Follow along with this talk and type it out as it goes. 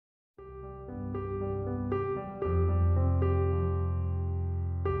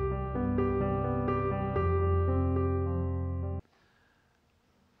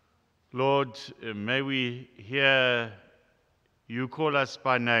Lord, may we hear you call us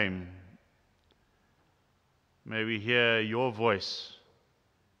by name. May we hear your voice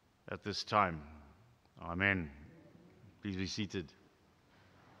at this time. Amen. Please be seated.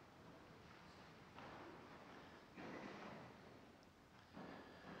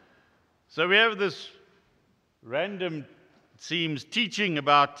 So we have this random, it seems, teaching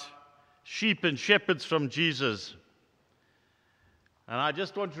about sheep and shepherds from Jesus. And I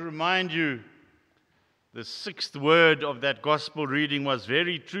just want to remind you, the sixth word of that gospel reading was,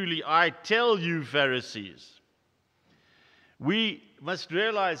 "Very truly, I tell you, Pharisees." We must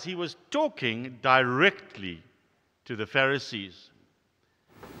realize he was talking directly to the Pharisees.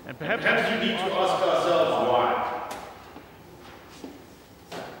 And perhaps we need to ask ourselves why.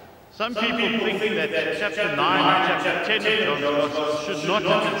 Some people think that chapter 9 and chapter 10 of John's Gospel should not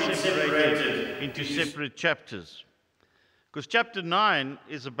have been separated into separate chapters. Because chapter 9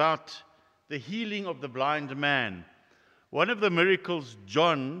 is about the healing of the blind man. One of the miracles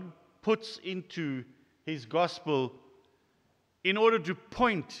John puts into his gospel in order to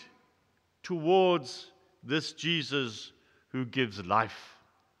point towards this Jesus who gives life,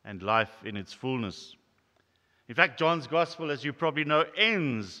 and life in its fullness. In fact, John's gospel, as you probably know,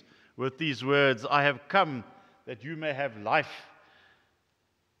 ends with these words, "I have come that you may have life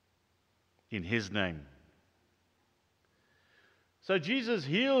in his name." So Jesus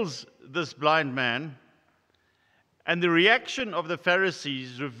heals this blind man, and the reaction of the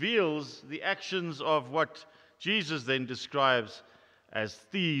Pharisees reveals the actions of what Jesus then describes as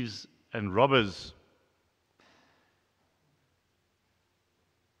thieves and robbers.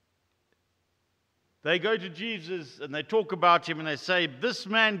 They go to Jesus and they talk about him and they say, "This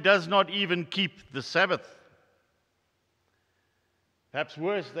man does not even keep the Sabbath." Perhaps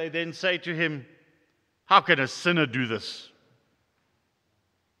worse, they then say to him, "How can a sinner do this?"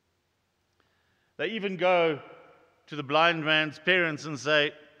 They even go to the blind man's parents and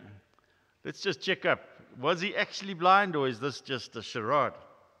say, "Let's just check up. Was he actually blind, or is this just a charade?"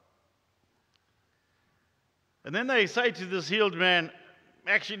 And then they say to this healed man,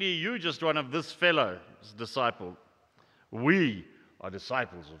 "Actually, you're just one of this fellow's disciple. We are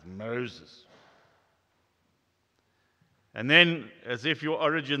disciples of Moses." And then, as if your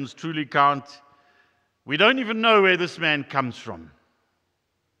origins truly count, "We don't even know where this man comes from.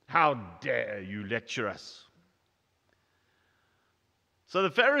 How dare you lecture us?" So the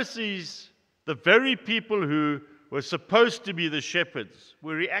Pharisees, the very people who were supposed to be the shepherds,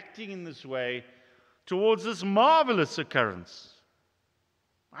 were reacting in this way towards this marvelous occurrence.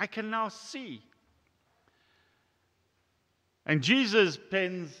 I can now see. And Jesus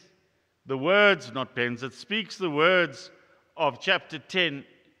pens the words, not pens, it speaks the words of chapter 10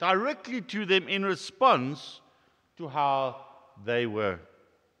 directly to them in response to how they were.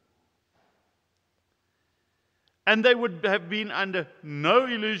 And they would have been under no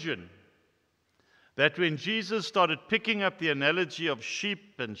illusion that when Jesus started picking up the analogy of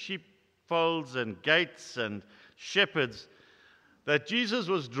sheep and sheepfolds and gates and shepherds, that Jesus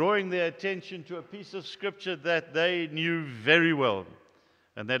was drawing their attention to a piece of scripture that they knew very well.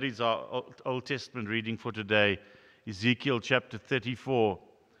 And that is our Old Testament reading for today, Ezekiel chapter 34,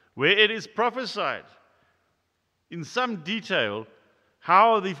 where it is prophesied in some detail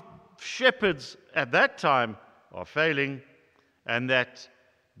how the shepherds at that time are failing, and that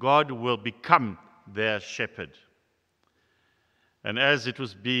God will become their shepherd. And as it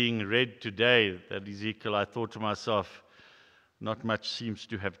was being read today, that Ezekiel, I thought to myself, not much seems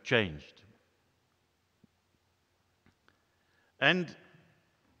to have changed. And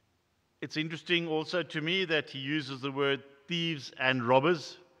it's interesting also to me that he uses the word thieves and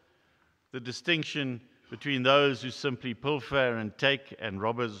robbers, the distinction between those who simply pilfer and take and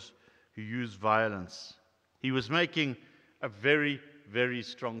robbers who use violence. He was making a very, very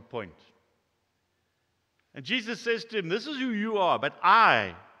strong point. And Jesus says to him, "This is who you are, but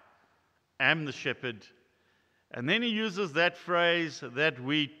I am the shepherd." And then he uses that phrase that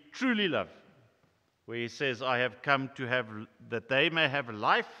we truly love, where he says, "I have come to have that they may have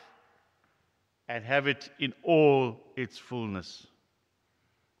life and have it in all its fullness."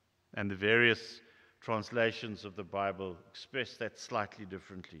 And the various translations of the Bible express that slightly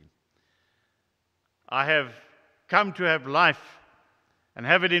differently. I have come to have life and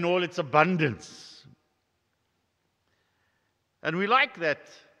have it in all its abundance. And we like that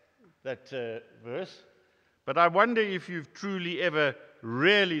verse, but I wonder if you've truly ever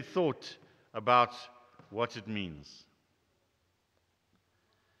really thought about what it means.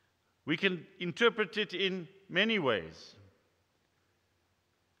 We can interpret it in many ways.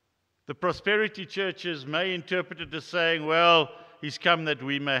 The prosperity churches may interpret it as saying, well, he's come that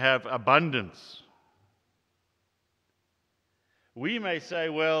we may have abundance. We may say,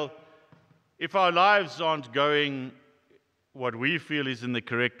 well, if our lives aren't going what we feel is in the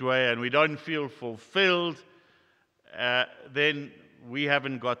correct way and we don't feel fulfilled, then we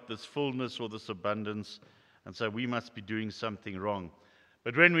haven't got this fullness or this abundance, and so we must be doing something wrong.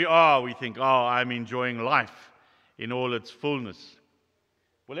 But when we are, we think, oh, I'm enjoying life in all its fullness.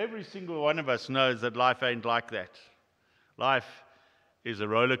 Well, every single one of us knows that life ain't like that. Life is a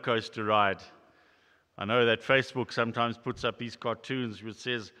roller coaster ride. I know that Facebook sometimes puts up these cartoons which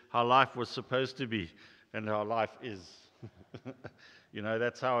says how life was supposed to be and how life is.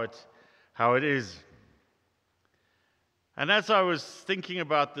 That's how it is. And as I was thinking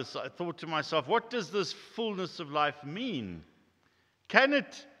about this, I thought to myself, what does this fullness of life mean? Can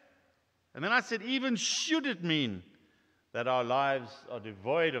it? And then I said, even should it mean that our lives are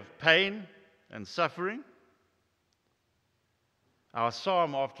devoid of pain and suffering? Our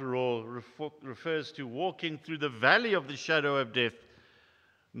psalm, after all, refers to walking through the valley of the shadow of death,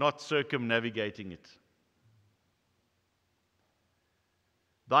 not circumnavigating it.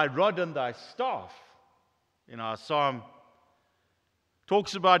 Thy rod and thy staff, in our psalm,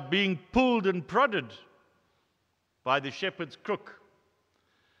 talks about being pulled and prodded by the shepherd's crook.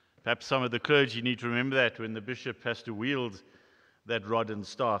 Perhaps some of the clergy need to remember that when the bishop has to wield that rod and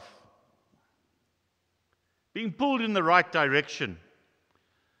staff. Being pulled in the right direction,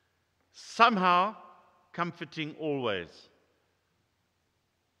 somehow comforting always,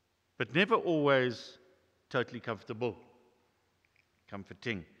 but never always totally comfortable.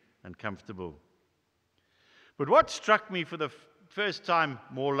 Comforting and comfortable. But what struck me for the first time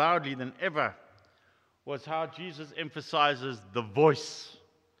more loudly than ever was how Jesus emphasizes the voice.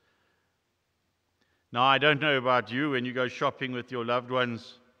 Now, I don't know about you, when you go shopping with your loved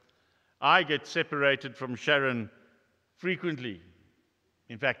ones, I get separated from Sharon frequently.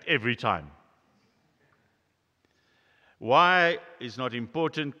 In fact, every time. Why is not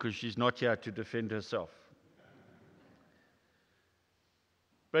important, because she's not here to defend herself.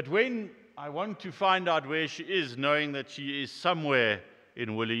 But when I want to find out where she is, knowing that she is somewhere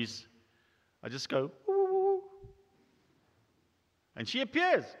in Woolies, I just go, ooh. And she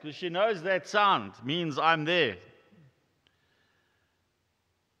appears, because she knows that sound means I'm there.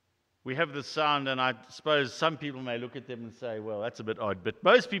 We have this sound, and I suppose some people may look at them and say, well, that's a bit odd, but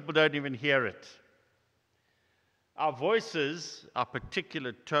most people don't even hear it. Our voices, our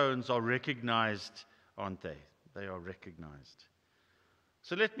particular tones are recognized, aren't they? They are recognized.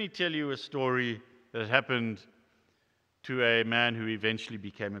 So let me tell you a story that happened to a man who eventually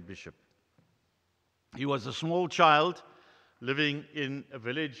became a bishop. He was a small child living in a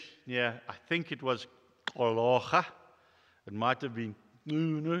village near, I think it was Kolocha. It might have been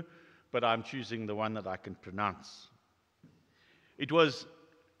no, but I'm choosing the one that I can pronounce. It was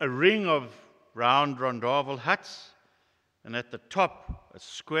a ring of round rondavel huts, and at the top, a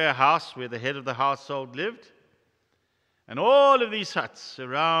square house where the head of the household lived. And all of these huts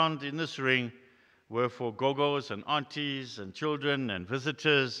around in this ring were for gogos and aunties and children and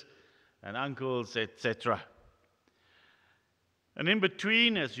visitors and uncles, etc. And in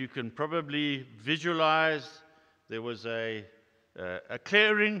between, as you can probably visualize, there was a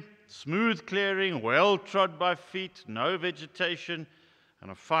clearing, smooth clearing, well trod by feet, no vegetation,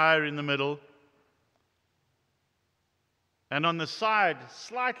 and a fire in the middle. And on the side,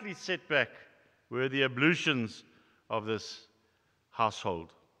 slightly set back, were the ablutions of this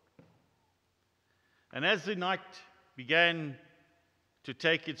household. And as the night began to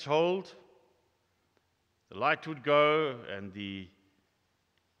take its hold, the light would go and the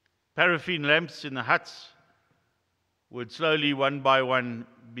paraffin lamps in the huts would slowly, one by one,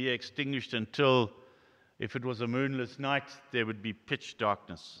 be extinguished until, if it was a moonless night, there would be pitch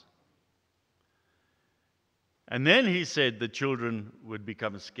darkness. And then he said the children would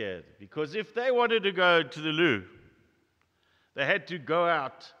become scared, because if they wanted to go to the loo, they had to go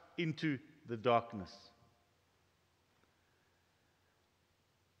out into the darkness.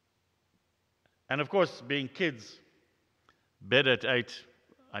 And of course, being kids, bed at 8,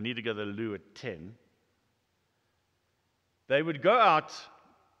 I need to go to the loo at 10. They would go out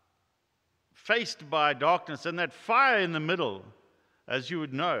faced by darkness, and that fire in the middle, as you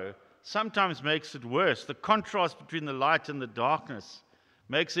would know, sometimes makes it worse. The contrast between the light and the darkness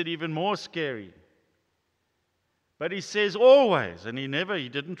makes it even more scary. But he says always, and he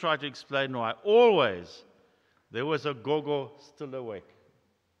didn't try to explain why, always there was a gogo still awake.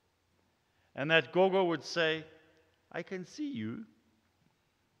 And that gogo would say, I can see you.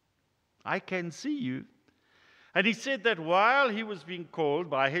 I can see you. And he said that while he was being called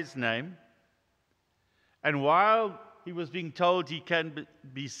by his name, and while he was being told he can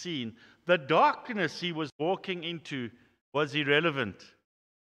be seen, the darkness he was walking into was irrelevant.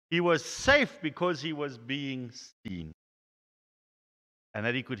 He was safe because he was being seen, and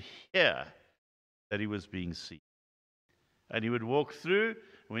that he could hear that he was being seen. And he would walk through.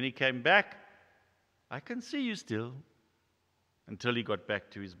 When he came back, I can see you still, until he got back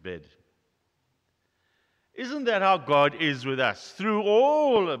to his bed. Isn't that how God is with us through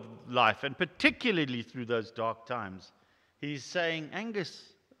all of life, and particularly through those dark times? He's saying,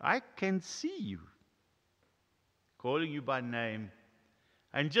 Angus, I can see you, calling you by name,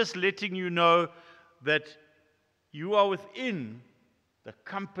 and just letting you know that you are within the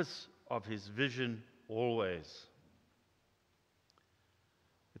compass of his vision always.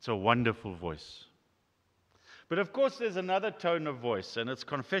 It's a wonderful voice. But of course, there's another tone of voice, and it's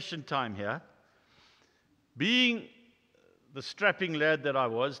confession time here. Being the strapping lad that I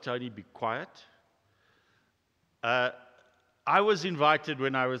was, Tony, be quiet. I was invited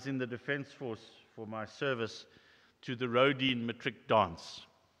when I was in the Defence Force for my service to the Rodine Matric dance.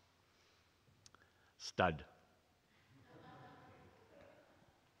 Stud.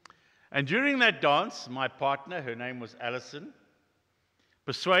 And during that dance, my partner, her name was Alison,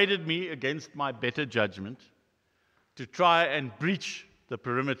 persuaded me against my better judgment to try and breach the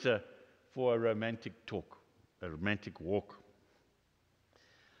perimeter for a romantic talk, a romantic walk.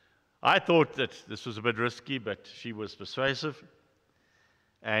 I thought that this was a bit risky, but she was persuasive.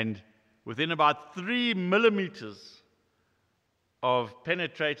 And within about 3 millimeters of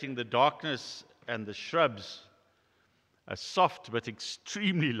penetrating the darkness and the shrubs, a soft but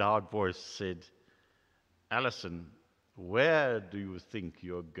extremely loud voice said, Alison, where do you think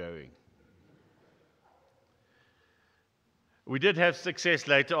you're going? We did have success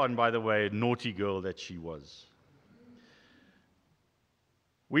later on, by the way, naughty girl that she was.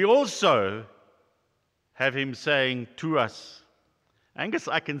 We also have him saying to us, Angus,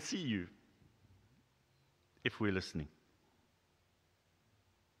 I can see you, if we're listening.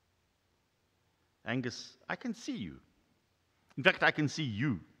 Angus, I can see you. In fact, I can see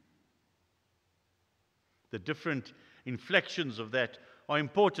you. The different inflections of that are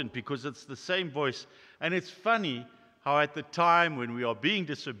important because it's the same voice. And it's funny how at the time when we are being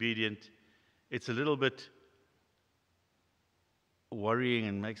disobedient, it's a little bit worrying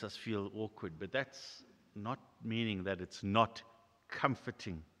and makes us feel awkward. But that's not meaning that it's not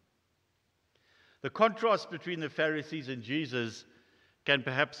comforting. The contrast between the Pharisees and Jesus can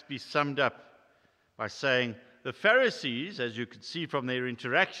perhaps be summed up by saying the Pharisees, as you could see from their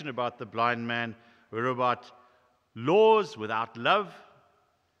interaction about the blind man, were about laws without love,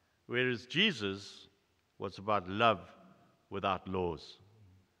 whereas Jesus was about love without laws.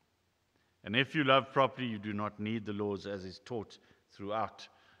 And if you love properly, you do not need the laws, as is taught throughout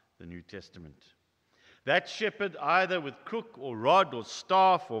the New Testament. That shepherd, either with crook or rod or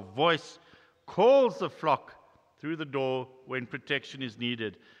staff or voice, calls the flock through the door when protection is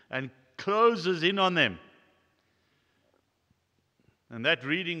needed and closes in on them. And that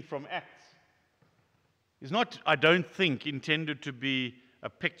reading from Acts is not, I don't think, intended to be a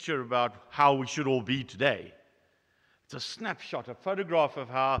picture about how we should all be today. It's a snapshot, a photograph of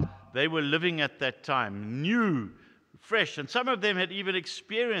how they were living at that time, new, fresh, and some of them had even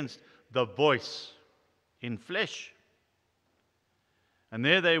experienced the voice in flesh. And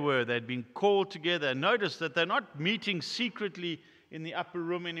there they were, they'd been called together. Notice that they're not meeting secretly in the upper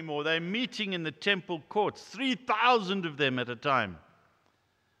room anymore. They're meeting in the temple courts, 3,000 of them at a time,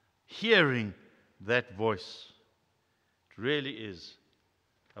 hearing that voice. It really is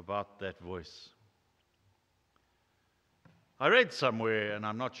about that voice. I read somewhere, and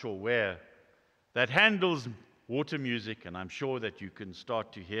I'm not sure where, that Handel's water music, and I'm sure that you can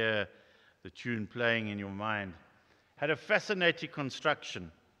start to hear the tune playing in your mind, had a fascinating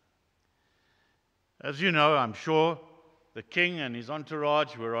construction. As you know, I'm sure, the king and his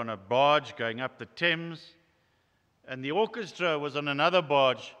entourage were on a barge going up the Thames, and the orchestra was on another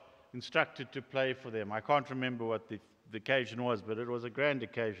barge instructed to play for them. I can't remember what the occasion was, but it was a grand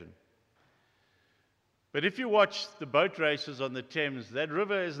occasion. But if you watch the boat races on the Thames, that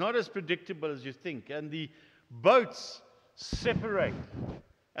river is not as predictable as you think, and the boats separate.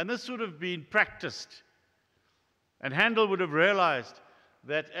 And this would have been practiced. And Handel would have realized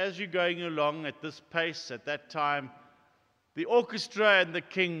that as you're going along at this pace, at that time, the orchestra and the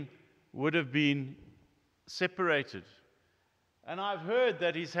king would have been separated. And I've heard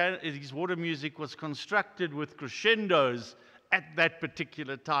that his water music was constructed with crescendos at that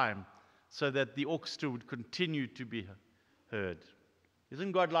particular time, so that the orchestra would continue to be heard.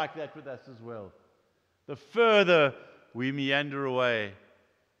 Isn't God like that with us as well? The further we meander away,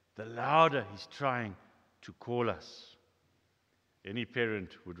 the louder he's trying to call us. Any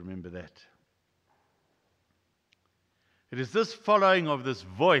parent would remember that. It is this following of this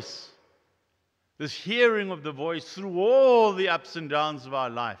voice, this hearing of the voice through all the ups and downs of our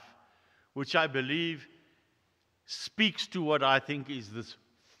life, which I believe speaks to what I think is this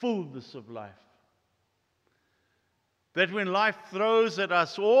fullness of life. That when life throws at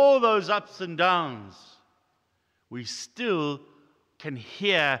us all those ups and downs, we still can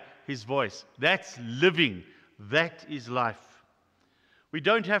hear His voice. That's living. That is life. We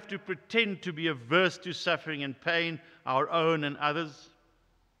don't have to pretend to be averse to suffering and pain, our own and others.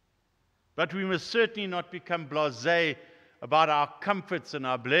 But we must certainly not become blasé about our comforts and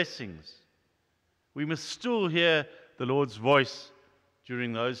our blessings. We must still hear the Lord's voice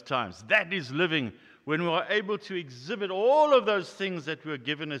during those times. That is living, when we are able to exhibit all of those things that we are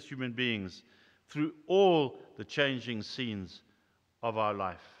given as human beings through all the changing scenes of our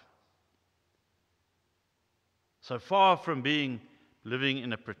life. So far from living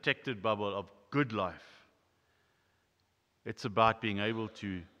in a protected bubble of good life, it's about being able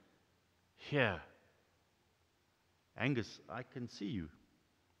to hear, Angus, I can see you.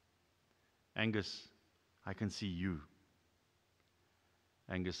 Angus, I can see you.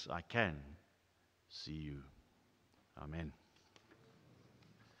 Angus, I can see you. Amen.